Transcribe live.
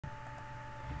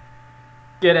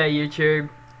G'day YouTube.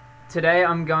 Today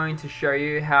I'm going to show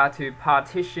you how to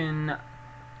partition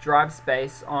drive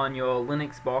space on your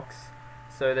Linux box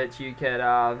so that you can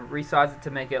resize it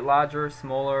to make it larger,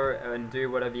 smaller, and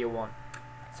do whatever you want.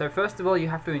 So first of all, you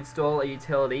have to install a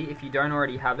utility, if you don't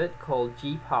already have it, called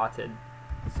gparted.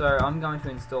 So I'm going to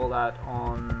install that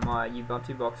on my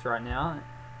Ubuntu box right now.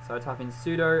 So I type in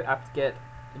sudo apt-get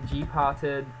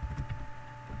gparted,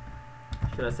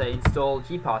 should I say install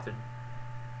gparted.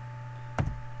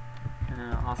 And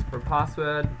then I'll ask for a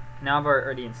password. Now I've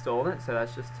already installed it, so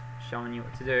that's just showing you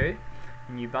what to do,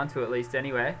 in Ubuntu at least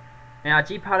anyway. Now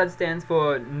gparted stands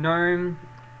for GNOME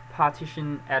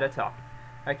Partition Editor.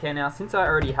 Okay, now since I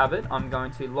already have it, I'm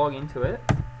going to log into it,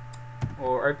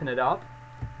 or open it up.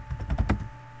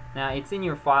 Now it's in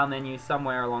your file menu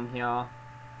somewhere along here,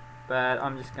 but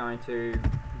I'm just going to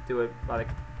do it by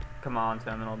the command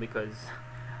terminal because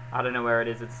I don't know where it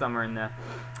is, it's somewhere in there.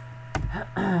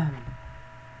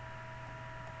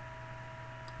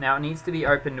 Now it needs to be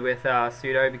opened with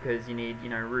sudo because you need,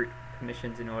 root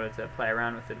permissions in order to play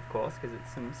around with it, of course, because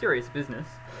it's some serious business.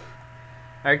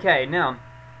 Okay, now,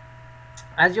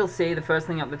 as you'll see, the first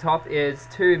thing up the top is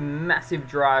two massive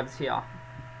drives here.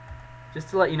 Just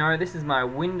to let you know, this is my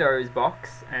Windows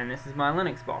box and this is my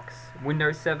Linux box.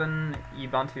 Windows 7,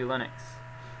 Ubuntu Linux.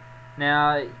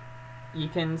 Now, you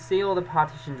can see all the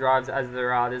partition drives as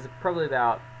there are. There's probably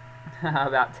about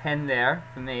 10 there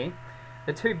for me.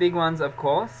 The two big ones, of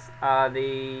course, are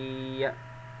the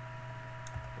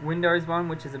Windows one,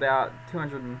 which is about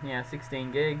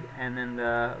 216 gig, and then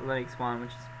the Linux one,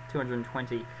 which is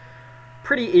 220.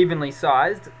 Pretty evenly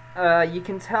sized. You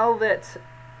can tell that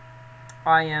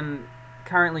I am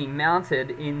currently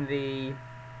mounted in the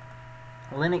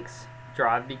Linux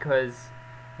drive because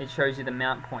it shows you the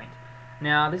mount point.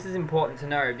 Now, this is important to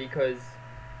know because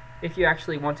if you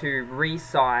actually want to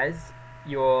resize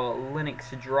your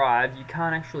Linux drive, you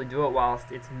can't actually do it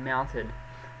whilst it's mounted.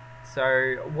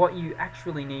 So what you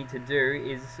actually need to do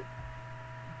is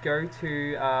go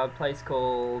to a place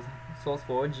called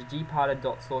SourceForge,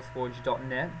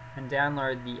 gparted.sourceforge.net, and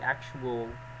download the actual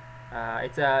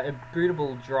it's a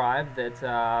bootable drive that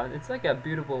it's like a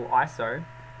bootable ISO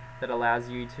that allows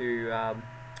you to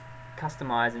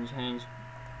customize and change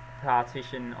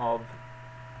partition of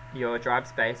your drive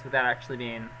space without actually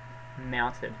being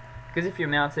mounted. Because if you're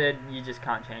mounted, you just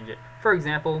can't change it. For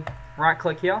example, right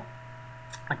click here,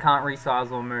 I can't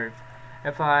resize or move.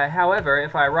 However,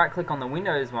 if I right click on the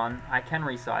Windows one, I can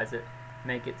resize it,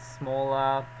 make it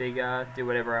smaller, bigger, do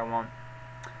whatever I want.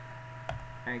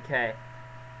 Okay,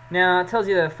 now it tells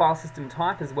you the file system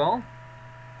type as well,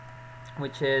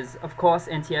 which is, of course,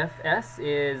 NTFS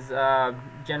is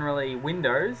generally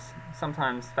Windows,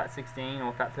 sometimes FAT16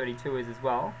 or FAT32 is as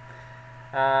well.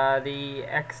 The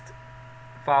ext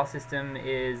file system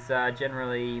is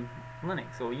generally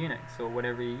Linux or Unix or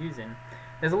whatever you're using.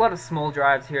 There's a lot of small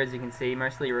drives here, as you can see,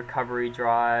 mostly recovery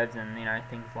drives and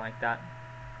things like that.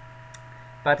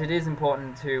 But it is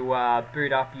important to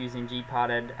boot up using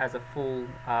gparted as a full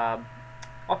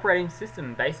operating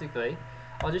system, basically.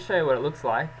 I'll just show you what it looks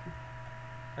like.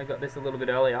 I got this a little bit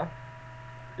earlier.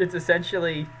 It's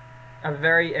essentially a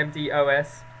very empty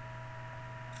OS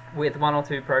with one or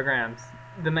two programs,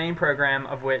 the main program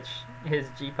of which is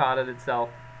gparted itself.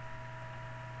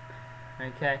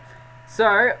 Okay,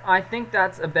 so I think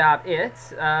that's about it.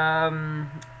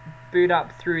 Boot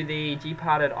up through the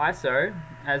gparted ISO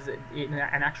as an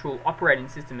actual operating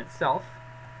system itself,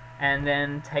 and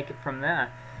then take it from there.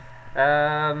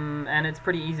 And it's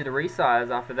pretty easy to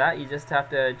resize after that. You just have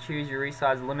to choose your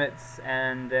resize limits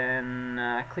and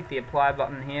then click the apply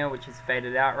button here, which is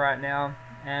faded out right now.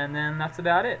 And then that's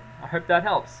about it. I hope that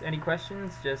helps. Any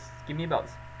questions, just give me a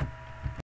buzz.